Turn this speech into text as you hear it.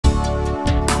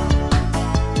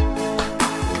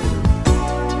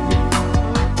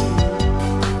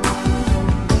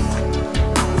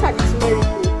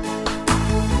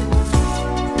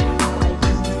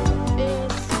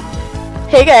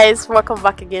Hey guys, welcome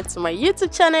back again to my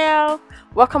YouTube channel.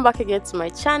 Welcome back again to my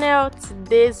channel.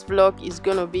 Today's vlog is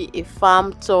gonna be a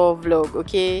farm tour vlog,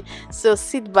 okay? So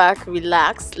sit back,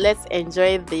 relax, let's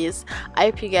enjoy this. I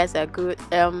hope you guys are good.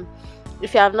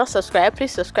 If you have not subscribed,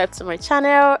 please subscribe to my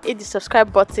channel, hit the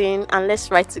subscribe button, and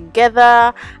let's ride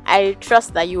together. I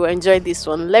trust that you will enjoy this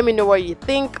one. Let me know what you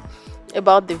think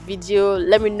about the video.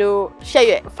 Let me know, share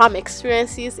your farm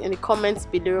experiences in the comments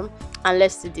below, and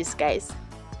let's do this, guys.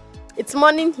 It's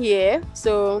morning here,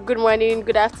 so good morning,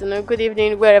 good afternoon, good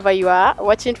evening, wherever you are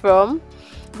watching from.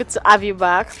 Good to have you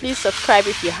back. Please subscribe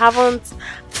if you haven't,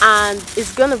 and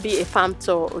it's gonna be a farm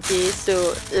tour, okay?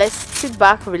 So let's sit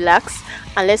back, relax,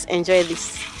 and let's enjoy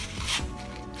this.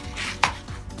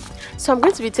 So I'm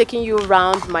going to be taking you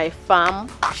around my farm.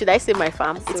 Should I say my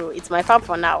farm? So it's my farm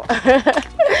for now.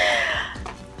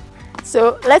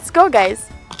 So let's go, guys.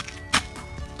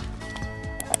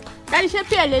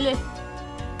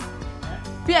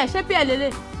 Pierre, ṣé Pierre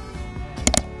lele.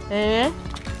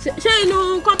 Ṣé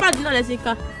inú compound náà lẹ ti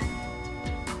ka.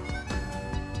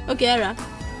 Okay, era.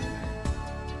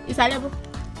 Ìsàlẹ̀ bó.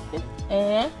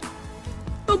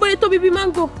 Ó gbé tóbi bí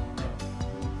mango.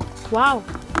 Wow.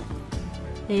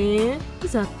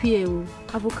 These are pear o,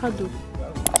 avocado.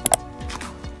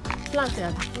 Plant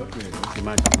it.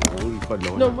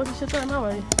 No, but you should not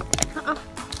worry.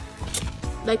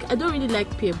 Like, I don't really like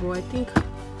pear, but I think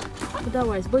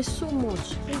otherwise, but it's so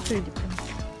much. It's really depends.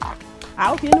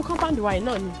 Okay, no compound wine,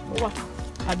 no. What?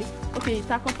 Okay, it's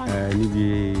a compound.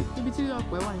 Níbi tí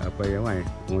ọ̀pẹ wà. Ọ̀pẹ yẹn wà yẹn.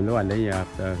 Òun ló wà lẹ́yìn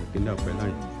after kíní ọ̀pẹ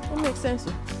náà. Ó make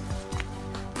sense.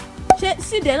 Ṣé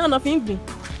sídẹ̀ náà fi ń gbìn?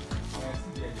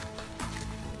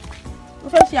 Mo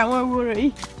fẹ́ ṣe àwọn ewúro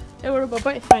yìí. Ewúro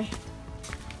bàbá ẹ̀ fine.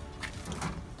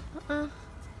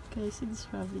 Can you see this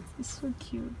rabbit? It's so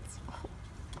cute.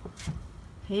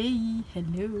 Hey,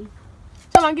 hello.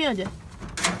 Ṣé máa ń gé yàn jẹ?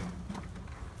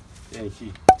 Ẹ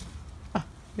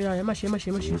má ṣe.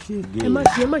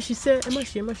 Ẹ má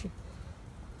ṣe.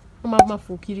 Ó máa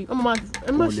fò kiri. Ẹ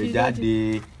má ṣe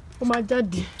jáde. Ó máa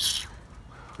jáde.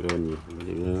 Okay.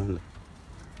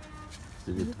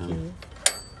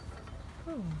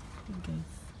 Oh,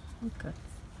 guys, look at.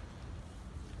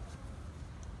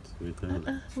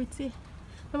 Wait here.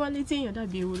 Ẹ máa létí èèyàn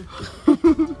dàbí ewúro.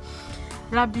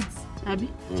 Rabbit, àbí?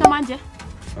 Ṣé máa ń jẹ?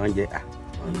 Wọ́n jẹ.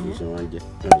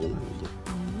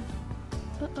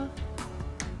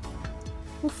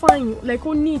 Ó fine, like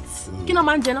ó neat. Kí ló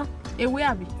máa ń jẹ náà? Ewé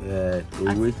àbí?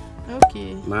 Ewé.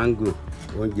 Okay. Mango.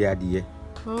 Oúnjẹ adìyẹ.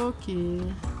 Okay.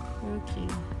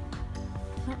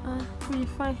 Pretty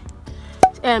fine.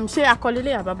 Ṣé akọ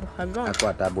lélẹ̀ àbábọ̀? Akọ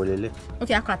àtabo lélẹ̀.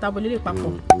 Okay, akọ àtabo lélẹ̀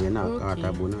papọ̀. Ìyẹn náà akọ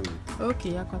àtabo náà ni.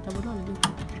 Okay, akọ àtabo náà lélẹ̀.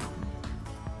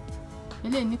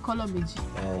 Eléyìí ní kọ́lọ̀ méjì.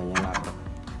 Ìyẹn lápọ̀.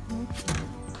 Okay.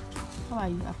 How are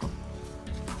you, akọ?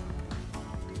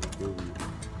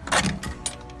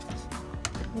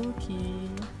 Okay.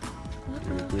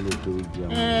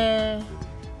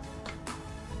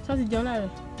 Ṣé ti jẹun láàrẹ̀?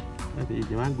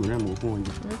 Ìjẹ mango náà mo fún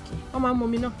oúnjẹ. Okay. Wọ́n máa ń mọ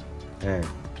omi náà.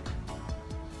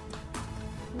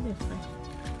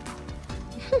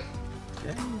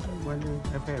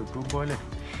 Ẹ fẹ́ tó bọ́lẹ̀.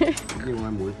 Ilé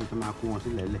wọn mọ̀ ẹ́ tó máa kó wọn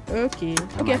sílẹ̀ lẹ̀. Okay,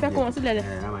 ẹ fẹ́ kó wọn sílẹ̀ lẹ̀.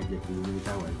 A máa jẹ kí ní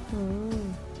táwa yìí.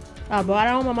 Àbọ̀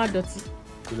ara wọn máa dọ̀tí.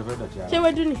 Kí ló fẹ́ dọ̀tí ara? Ṣé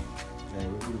wédú ni?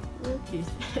 Wédú. Okay.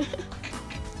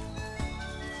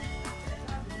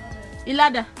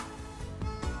 Ilada.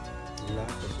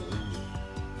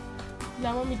 Ilá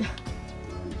mọ́mí dà.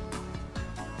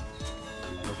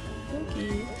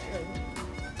 Okay.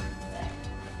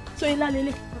 So ilá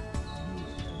lélẹ̀.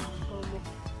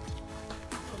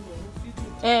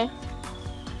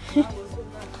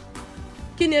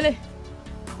 Kí ni ele?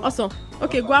 Ọsàn.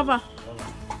 Okay, guava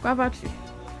tree.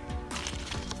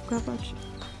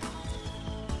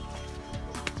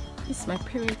 This is my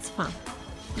parents' farm.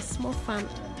 A small farm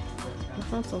in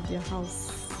front of their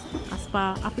house. As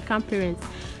per African parents.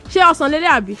 Ṣé ọsàn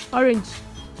lélẹ̀ àbí? Orange.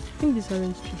 I think this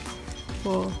orange tree.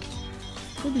 But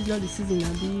maybe it's not the season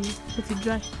àbí ó ti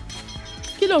dry.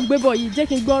 Kí ló gbé bọ̀ yìí? Jẹ́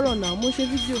kí n gbọ́rọ̀ náà. Mo ṣe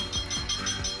fídíò.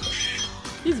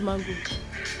 This is mango.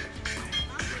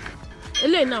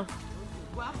 Ele now.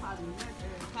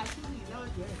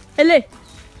 Ele.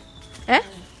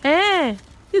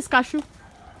 This is cashew.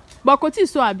 But kò tí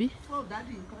so àbí? Oh,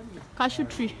 daddy, cashew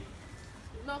tree.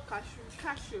 Not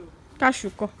cashew.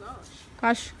 Cashew ko.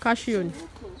 Cashew ni.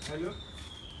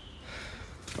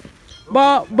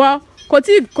 But kò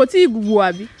tí wù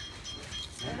àbí?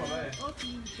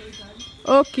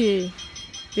 Okay.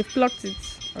 They plucked it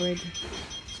already.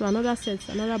 So another set,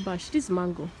 another batch. This is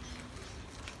mango.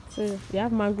 So we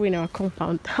have mango in our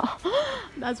compound.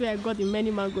 That's where I got the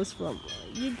many mangoes from.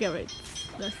 You get it.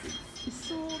 That's it. It's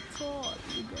so tall,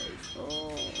 you guys.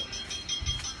 Oh.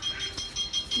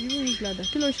 You will use ladder.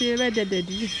 Kilo she red-headed.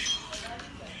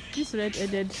 This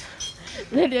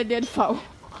red-headed fowl.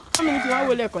 How many you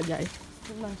want to go?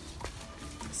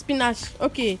 Spinach.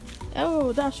 Okay.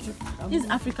 Oh, that's true. This is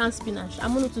African spinach.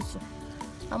 I'm gonna do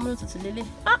lele.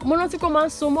 Ah, mo rántí kó máa ń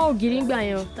so mọ́ ògiri ńgbà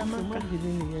yẹn.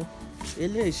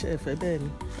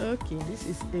 Okay. This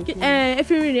is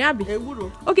efirin ni abi?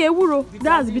 ewúro. Okay, ewúro.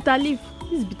 That's bitter leaf.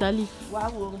 This is bitter leaf.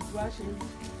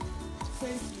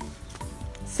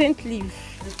 Saint leaf.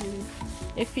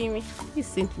 Efirin. This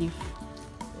is saint leaf.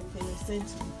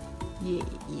 Yeah.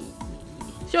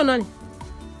 Sure, nani?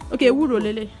 Okay, ewúro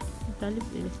lele. Bitter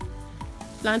leaf lele.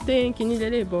 Plantain kini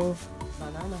lele bo.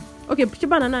 Banana. Okay, piche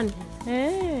banana ni.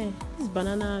 This is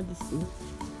banana this thing.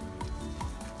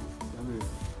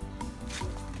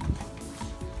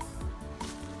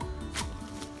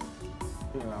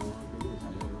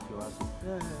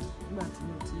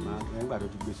 Nígbà tó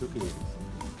ti gbé sókè yẹn,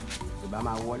 ìbá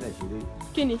máa wọlé ṣeré.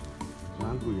 Kí ni?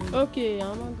 Mango yẹn. Okay,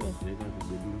 àwọn mango. Gbé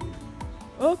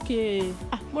Okay.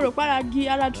 Ah, mo rò para gi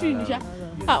ara tree ni ṣá.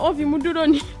 Ah, wọ́n fi mú dúró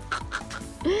ni.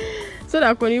 So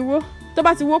that kò ní wó. Tó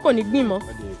bá ti wó kò ní gbìn mọ́.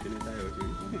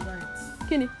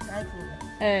 Kí ni?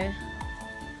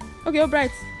 Okay, ó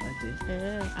bright.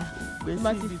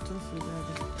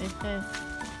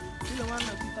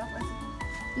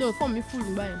 No, phone mi full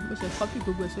nígbà yẹn. Mo ṣe copy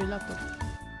gbogbo ẹ̀ sórí laptop.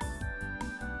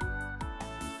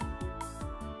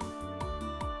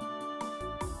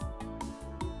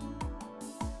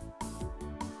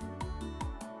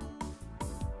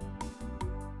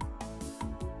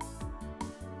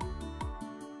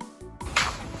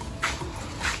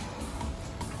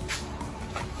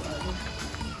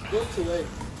 Go to it.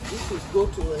 This is go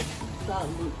to it.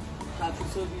 Bamboo.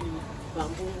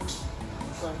 Bamboo.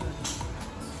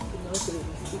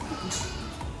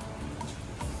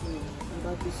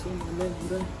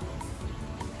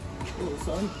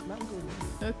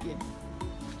 Okay.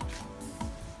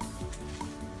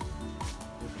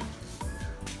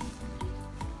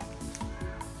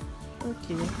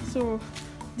 Okay. So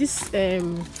this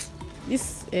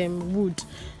wood,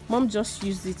 mom just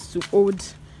used it to hold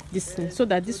this thing so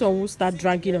that this one will start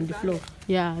dragging on the floor.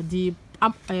 Yeah, the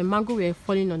mango were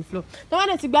falling on the floor. The one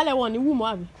that's gbale one, you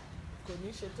abi.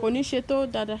 Kò ní ṣe tó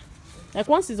dáadáa. Like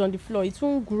once it's on the floor, it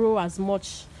won't grow as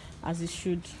much as it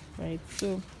should, right?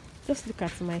 So just look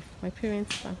at my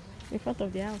parents' farm in front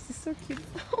of their house. It's so cute.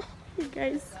 You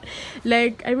guys,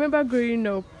 like I remember growing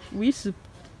up, we used to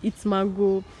eat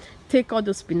mango, take all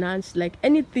the spinach, like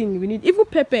anything we need, even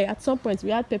pepper. At some point, we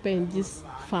had pepper in this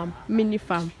farm, mini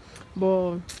farm,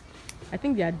 but I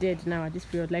think they are dead now at this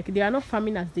period. Like they are not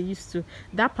farming as they used to.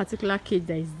 That particular cage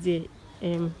that is there,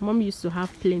 mom used to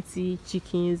have plenty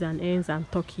chickens and hens and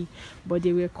turkey, but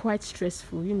they were quite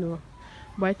stressful, you know.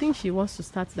 But I think she wants to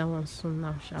start that one soon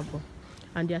now, Shabo,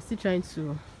 and they are still trying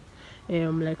to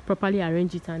like properly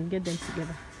arrange it and get them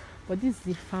together. But this is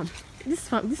the farm. This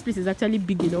place is actually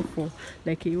big enough for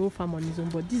like a whole farm on its own,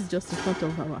 but this is just in front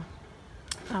of our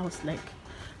house, like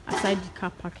aside the car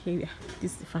park area.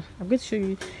 This is the farm. I'm going to show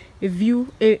you a view,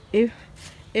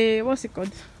 a what's it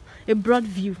called, a broad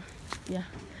view. Yeah,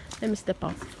 let me step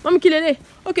out. Mommy kilele.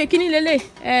 Okay, kini lele.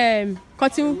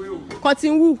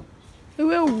 Cotton wool.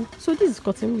 So this is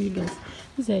cotton wool, you guys.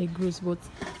 This is how it grows, but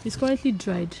it's currently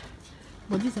dried.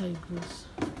 But this is how it grows.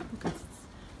 Look at it.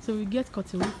 So we get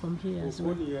cotton wool from here as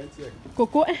well.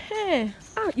 Cocoa.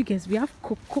 You guys, we have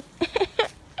cocoa.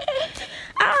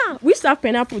 We used to have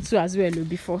pineapple too as well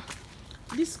before.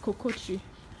 This cocoa tree.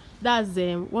 That's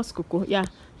what's cocoa? Yeah,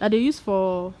 that they use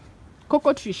for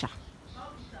cocoa tree.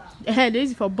 They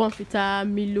use it for bonfita,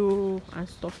 Milo, and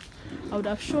stuff. I would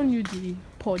have shown you the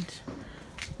pod,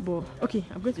 but okay,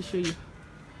 I'm going to show you.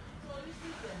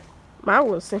 I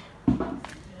will say.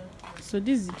 So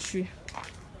this is the tree.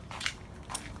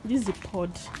 This is the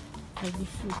pod, like the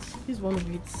fruit. This is one of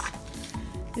it.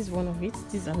 This is one of it.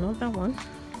 This is another one.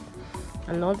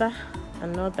 Another.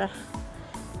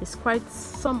 It's quite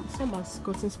some has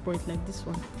gotten spoiled like this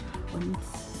one on it.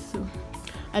 So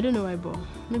I don't know why, but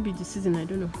maybe the season, I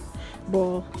don't know.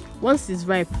 But once it's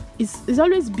ripe, it's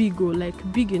always big,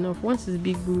 like big enough. Once it's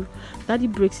big, daddy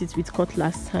breaks it with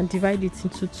cutlass and divide it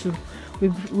into two. We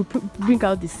bring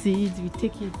out the seeds, we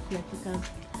take it, like you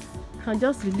can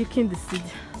just be licking the seed.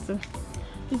 So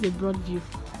this is a broad view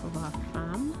of our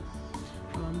farm,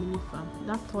 our mini farm.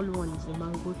 That tall one is a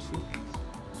mango tree.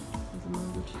 It's a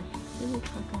mango tree.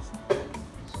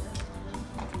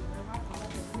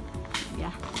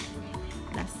 Yeah,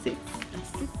 that's it.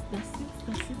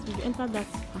 We've entered that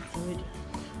part already.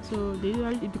 So they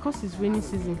usually, because it's rainy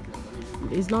season,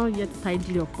 it's not yet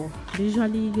tidied up. Or they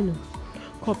usually, you know,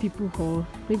 call people, or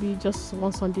maybe just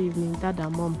one Sunday evening, dad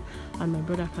and mom and my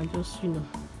brother can just, you know,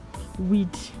 weed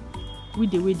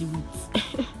away the weeds.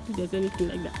 If there's anything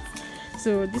like that.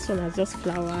 So this one has just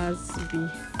flowers, be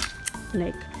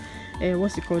like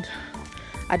what's it called,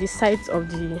 at the sides of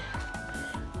the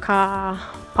car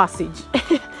passage.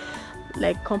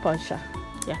 Like compound shop.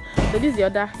 Yeah, so this is the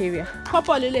other area.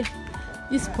 Purple lily,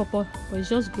 this purple, but it's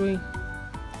just growing.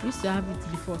 We used to have it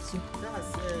before too.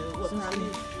 That's water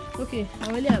leaf. Okay,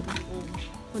 I will have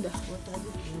water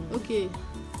leaf. Okay,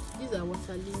 these are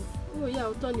water leaf. Oh yeah,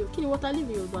 I'll tell you. Can you water leaf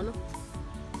in your banana?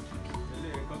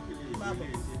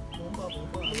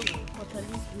 Water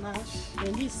leaf, spinach.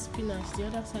 And this spinach, the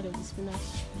other side of the spinach.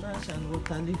 Spinach and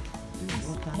water leaf.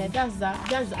 Yeah, that's the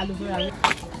aloe vera.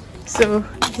 So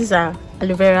these are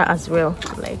aloe vera as well,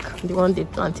 like the one they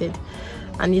planted,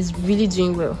 and it's really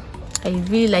doing well. I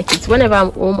really like it. Whenever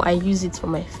I'm home, I use it for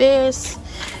my face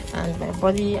and my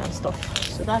body and stuff.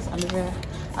 So that's aloe vera.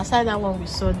 Aside that one we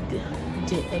saw the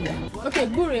earlier. Okay,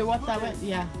 bure water.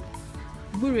 Yeah,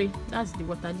 bure. That's the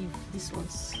water leaf. These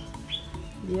ones,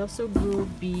 they also grow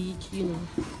big, you know.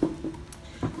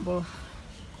 But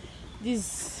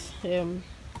this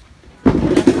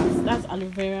that's aloe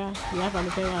vera. We have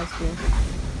aloe vera as well.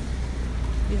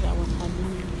 These are water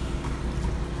leaf.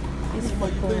 This is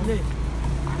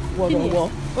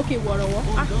okay,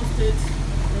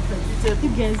 you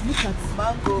guys look at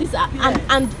mango. this,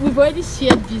 and we've already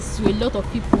shared this to a lot of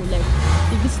people, like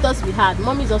the visitors we had.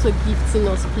 Mom is also gifting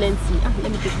us plenty.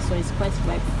 Let me take this one, it's quite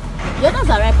ripe. The others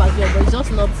are ripe as well, but it's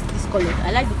just not this color.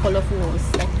 I like the colorful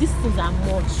ones. Like these things are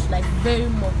much, like very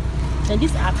much. And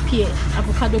these are pear,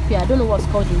 avocado pear. I don't know what's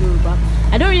called in Yoruba.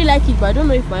 I don't really like it, but I don't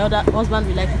know if my other husband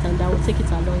will like it, and I will take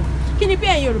it along. Can you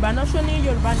pear in Yoruba? Not showing you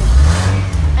Yoruba name.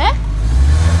 Eh?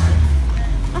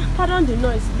 Pardon the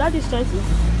noise. That is trying to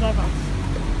drive out.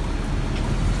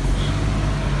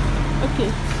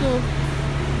 Okay, so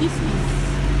this is.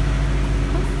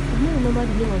 I don't remember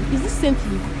the name of it. Is this Saint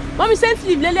Leaf? Mommy, Saint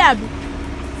Leaf, Lele Abi.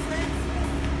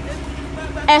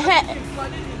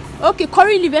 Okay,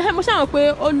 curry leaf. Look.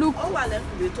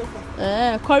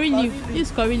 Curry leaf. This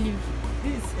is curry leaf.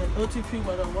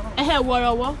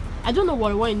 Warawa. I don't know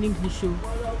Warawa in English,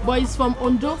 but it's from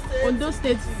Ondo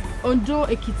State. Ondo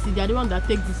Ekiti, they are the one that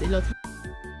take this a lot.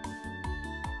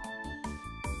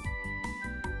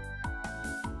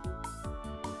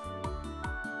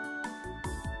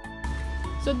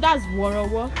 So that's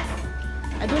Warawa.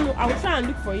 I don't know. I will try and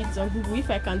look for it on Google if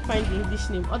I can find the English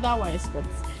name. Otherwise, but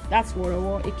that's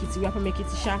Warawa Ekiti. We are from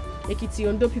Ekiti Sha. Ekiti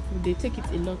Ondo people, they take it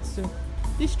a lot. So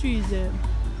this tree is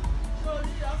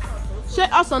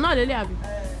also not really have it.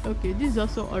 Okay, this is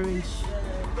also orange.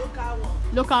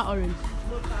 Local orange.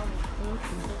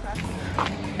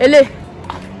 Ele.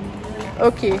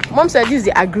 Okay, mom said this is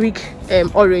the agric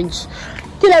orange.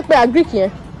 Can you like agric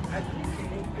here?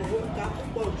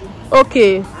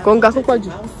 Okay, konga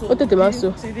kupoju. O tete ma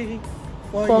so.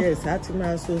 4 years ati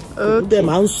ma so. O de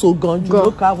ma so gan ju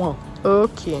local one.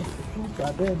 Okay.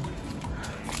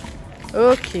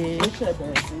 Okay.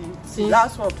 See,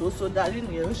 last one also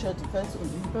darling you should defense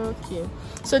only. Okay.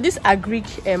 So this agric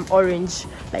orange,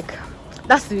 like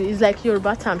is like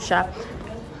Yoruba term sharp.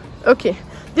 Okay.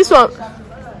 This one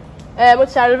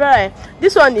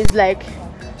this one is like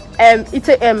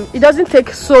it doesn't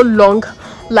take so long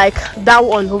like that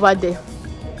one over there.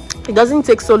 It doesn't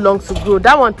take so long to grow.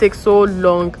 That one takes so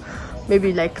long,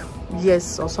 maybe like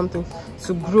years or something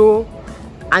to grow,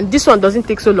 and this one doesn't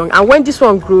take so long. And when this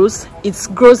one grows, it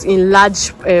grows in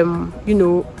large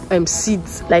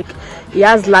seeds, like it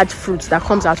has large fruits that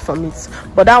comes out from it.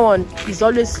 But that one is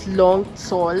always long,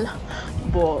 tall,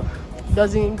 but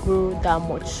doesn't grow that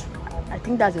much. I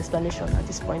think that's the explanation at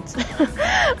this point.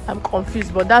 I'm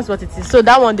confused, but that's what it is. So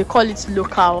that one they call it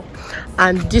local,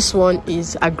 and this one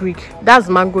is agric. That's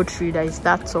mango tree that is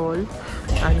that tall.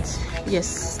 And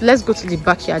yes, let's go to the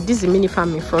backyard. This is the mini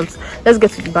farm in front. Let's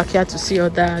get to the backyard to see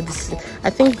other this. I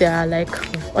think there are like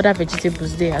other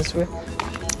vegetables there as well.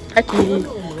 Actually,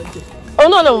 oh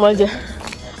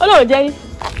no, Jerry.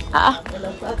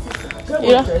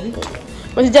 Yeah,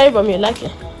 but Jerry, but me like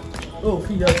it. Oh,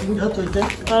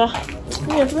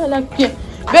 like pear.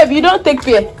 Babe, you don't take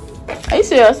pear. Are you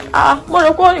serious?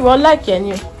 Morocco, you won't like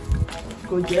any.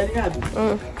 Go Jerry,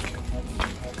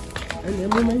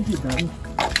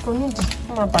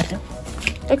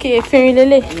 okay, if you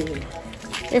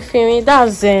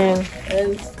that's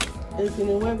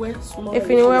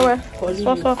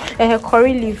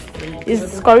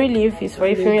curry leaf is for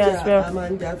ifiri as well.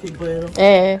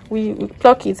 We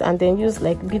pluck it and then use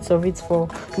like bits of it for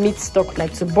meat stock,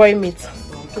 like to boil meat.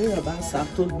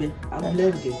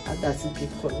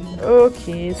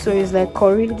 Okay, so it's like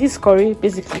curry. This curry,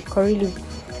 basically curry leaf.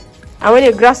 And when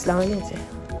you grass down it.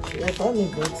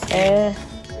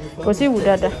 Because it would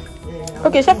that.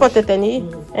 Okay, chef for tetani.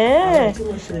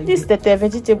 This tete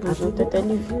vegetables, so tete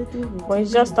leaf. But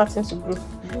it's just starting to grow.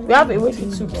 We have a way to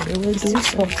too.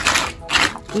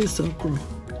 This so cool.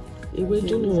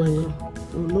 Small.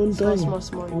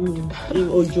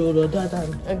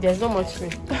 There's not much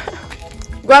rain.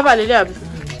 Guava lily.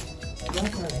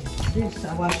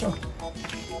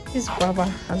 This guava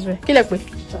as well. Kill it.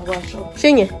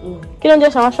 Shinge. Kill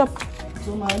on shower shop.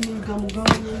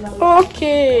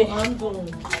 Okay.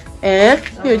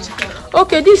 Huge.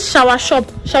 Okay, this shower shop,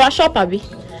 Abby.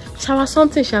 Shower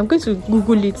something. I'm going to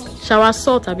Google it. Shower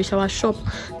salt, Abby. Shower shop.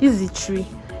 This is a tree.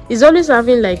 It's always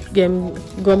having like gum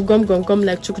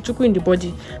like chuku in the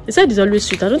body. They said it's always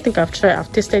sweet. I don't think I've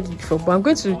tasted it before, but I'm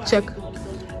going to check.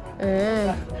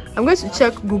 I'm going to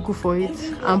check Google for it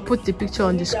and put the picture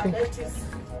on the screen.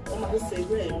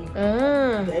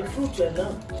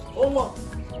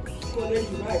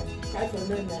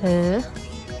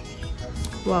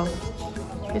 Wow.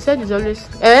 They said it's always.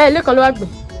 Look at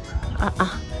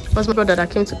was my brother that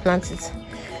came to plant it.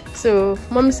 So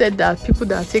mommy said that people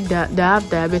that have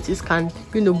diabetes can,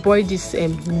 boil these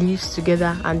leaves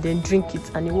together and then drink it,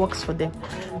 and it works for them.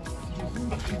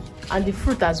 And the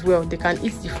fruit as well, they can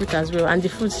eat the fruit as well. And the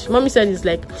fruit, mommy said, is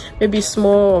like maybe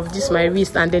small of this my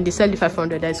wrist, and then they sell it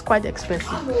 500. That is quite expensive.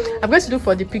 I'm going to look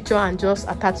for the picture and just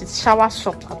attach it. Shower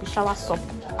shop.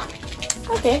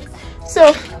 Okay,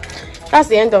 so that's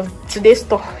the end of today's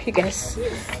tour, you guys.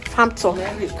 Farm tour.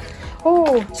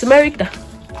 Oh, turmeric.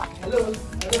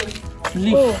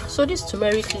 Leaf. Oh, so this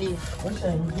turmeric leaf,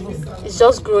 it's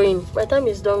just growing. By the time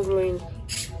it's done growing,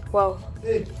 wow,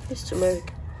 this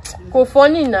turmeric. Go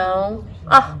funny now.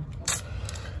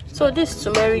 So this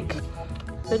turmeric.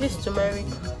 These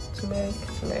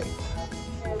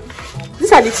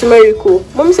are the turmeric.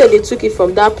 Mommy said they took it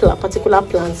from that particular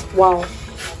plant. Wow,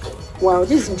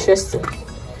 this is interesting.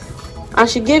 And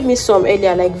she gave me some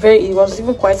earlier, like it was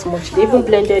even quite much. They even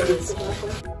blended it.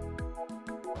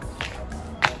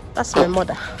 That's my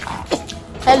mother.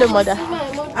 Hello, mother.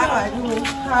 Hi.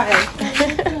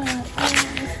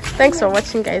 Thanks for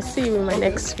watching, guys. See you in my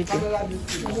next video.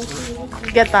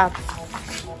 Get up.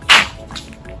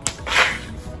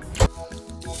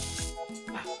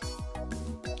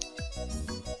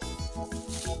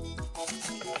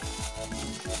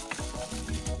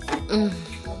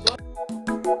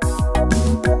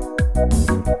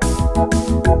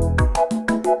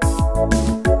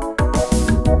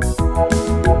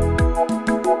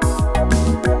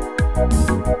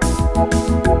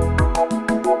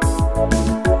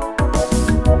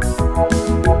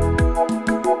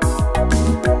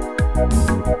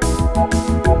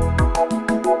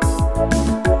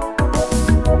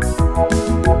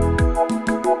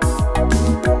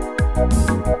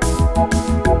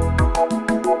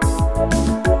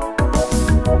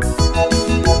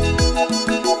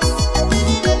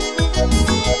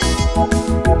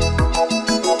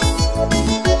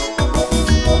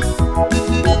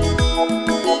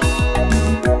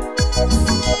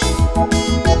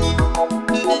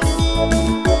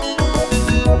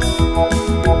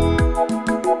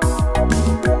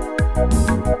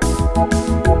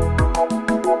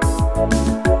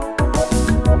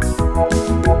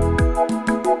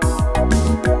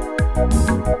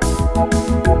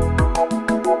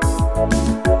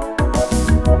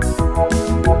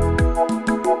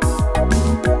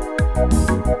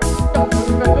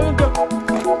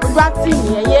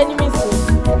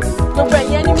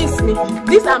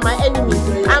 These are my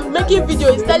enemies. I'm making video.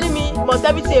 It's telling me must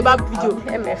everything about video.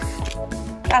 MF.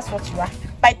 That's what you are.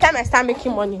 By the time I start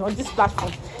making money on this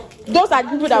platform, those are the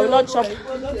people that will not chop.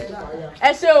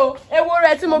 So,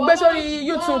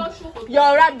 YouTube.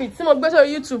 Your rabbit.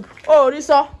 YouTube. Oh,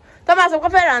 Riso. Thomas, I'm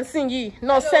going to sing.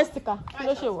 No sense.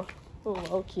 Oh,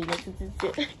 okay. Let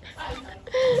it.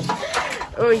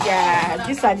 Oh yeah,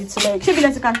 these are the turmeric. Should be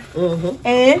let's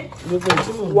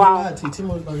wow. So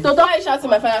don't I shout to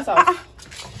my father's house?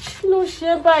 No,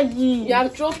 Sheba, you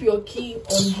have dropped your key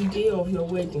on the day of your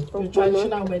wedding, your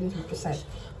traditional wedding to be precise.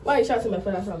 Why are you shouting my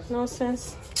father's house?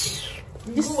 Nonsense.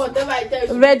 This whatever I tell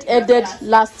you. Red-headed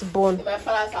last born. My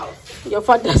father's house. Your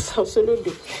father's house,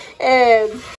 absolutely.